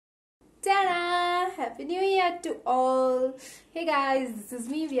Ta-da! Happy New Year to all! Hey guys, this is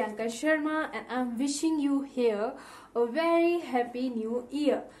me Viyanka Sharma and I'm wishing you here a very happy new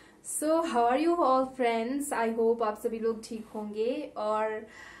year. So how are you all friends? I hope आप सभी लोग ठीक होंगे और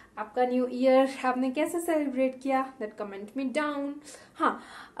आपका new year आपने कैसे celebrate किया? That comment me down. हाँ,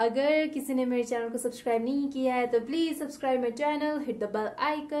 अगर किसी ने मेरे चैनल को सब्सक्राइब नहीं किया है तो please subscribe my channel, hit the bell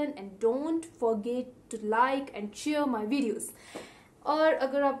icon and don't forget to like and share my videos. और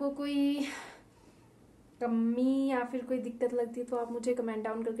अगर आपको कोई कमी या फिर कोई दिक्कत लगती है तो आप मुझे कमेंट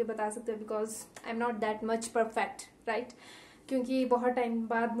डाउन करके बता सकते हो, because I am not that much perfect, right? क्योंकि बहुत टाइम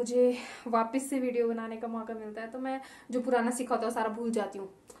बाद मुझे वापस से वीडियो बनाने का मौका मिलता है तो मैं जो पुराना सीखा होता है सारा भूल जाती हूँ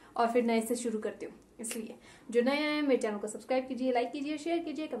और फिर नए से शुरू करती हूँ. इसलिए जो नए हैं मेरे चैनल को सब्सक्राइब कीजिए, लाइक कीजिए, शेयर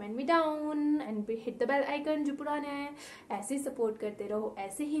कीजिए, comment me down and hit the bell icon. जो पुराने हैं ऐसे ही सपोर्ट करते रहो,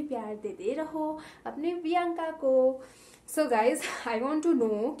 ऐसे ही प्यार देते रहो अपने प्रियंका को. So guys, I want to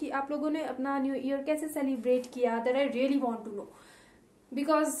know कि आप लोगों ने अपना न्यू ईयर कैसे सेलिब्रेट किया. That I really want to know,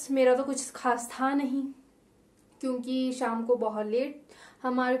 because मेरा तो कुछ खास था नहीं, क्योंकि शाम को बहुत लेट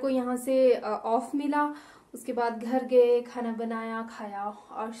हमारे को यहाँ से ऑफ मिला. उसके बाद घर गए, खाना बनाया, खाया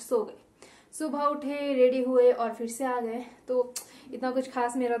और सो गए. सुबह उठे, रेडी हुए और फिर से आ गए. तो इतना कुछ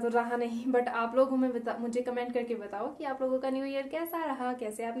खास मेरा तो रहा नहीं. बट आप लोग मुझे कमेंट करके बताओ कि आप लोगों का न्यू ईयर कैसा रहा,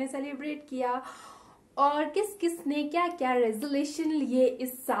 कैसे आपने सेलिब्रेट किया और किस किस ने क्या क्या रेजोल्यूशन लिए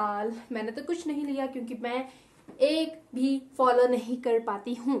इस साल. मैंने तो कुछ नहीं लिया क्योंकि मैं एक भी फॉलो नहीं कर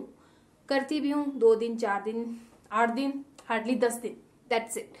पाती हूँ. करती भी हूँ 2 दिन, 4 दिन, 8 दिन, हार्डली 10 दिन,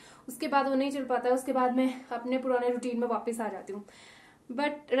 दैट्स इट. उसके बाद वो नहीं चल पाता है. उसके बाद मैं अपने पुराने रूटीन में वापस आ जाती हूँ.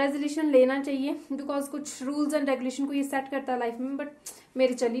 बट रेजोल्यूशन लेना चाहिए, बिकॉज कुछ रूल्स एंड रेगुलेशन को ये सेट करता है लाइफ में, बट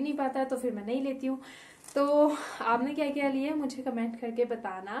मेरे चल ही नहीं पाता है तो फिर मैं नहीं लेती हूँ. तो आपने क्या क्या लिया मुझे कमेंट करके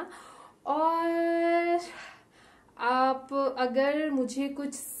बताना. और आप अगर मुझे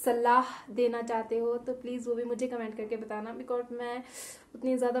कुछ सलाह देना चाहते हो तो प्लीज़ वो भी मुझे कमेंट करके बताना, बिकॉज मैं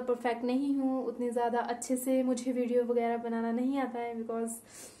उतनी ज़्यादा परफेक्ट नहीं हूँ, उतनी ज़्यादा अच्छे से मुझे वीडियो वगैरह बनाना नहीं आता है. बिकॉज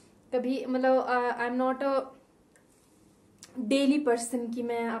कभी मतलब I am not a daily person कि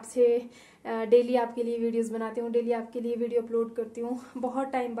मैं आपसे डेली आपके लिए वीडियोस बनाती हूँ, डेली आपके लिए वीडियो अपलोड करती हूँ.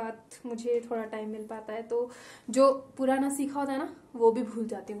 बहुत टाइम बाद मुझे थोड़ा टाइम मिल पाता है, तो जो पुराना सीखा होता है ना वो भी भूल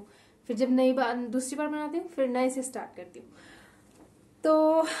जाती हूँ. फिर जब नई बार दूसरी बार बनाती हूँ फिर नए से स्टार्ट करती हूँ.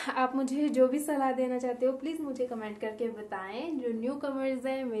 तो आप मुझे जो भी सलाह देना चाहते हो प्लीज़ मुझे कमेंट करके बताएं. जो न्यू कमर्स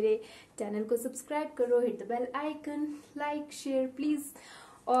हैं मेरे चैनल को सब्सक्राइब करो, hit the bell icon, like share please.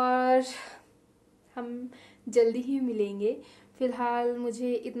 और हम जल्दी ही मिलेंगे. फिलहाल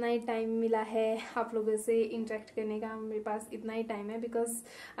मुझे इतना ही टाइम मिला है आप लोगों से इंटरेक्ट करने का. मेरे पास इतना ही टाइम है because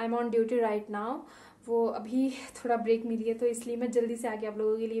I am on duty right now. वो अभी थोड़ा ब्रेक मिली है तो इसलिए मैं जल्दी से आके आप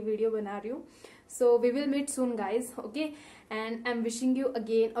लोगों के लिए वीडियो बना रही हूँ. So we will meet soon guys, okay? And I am wishing you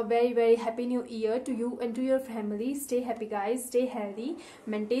again a very very happy new year to you and to your family. Stay happy guys, stay healthy,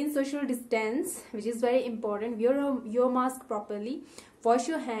 maintain social distance which is very important. Wear your mask properly, wash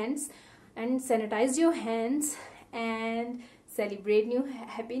your hands and sanitize your hands and celebrate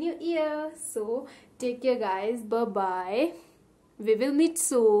happy new year. So take care guys, bye bye, we will meet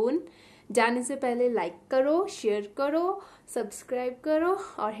soon. जाने से पहले like करो, share करो, subscribe करो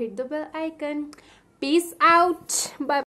और hit the bell icon. Peace out, bye.